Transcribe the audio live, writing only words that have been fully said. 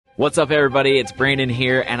What's up, everybody? It's Brandon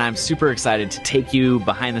here, and I'm super excited to take you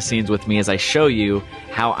behind the scenes with me as I show you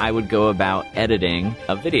how I would go about editing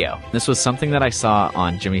a video. This was something that I saw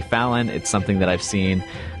on Jimmy Fallon. It's something that I've seen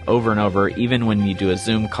over and over. Even when you do a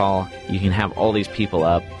Zoom call, you can have all these people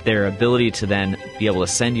up. Their ability to then be able to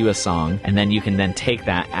send you a song, and then you can then take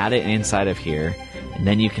that, add it inside of here, and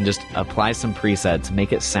then you can just apply some presets,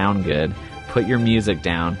 make it sound good, put your music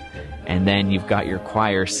down, and then you've got your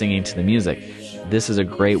choir singing to the music. This is a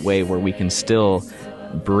great way where we can still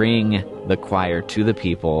bring the choir to the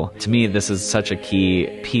people. To me, this is such a key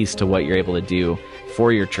piece to what you're able to do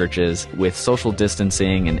for your churches with social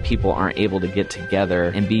distancing and people aren't able to get together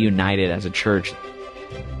and be united as a church.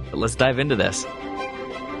 But let's dive into this.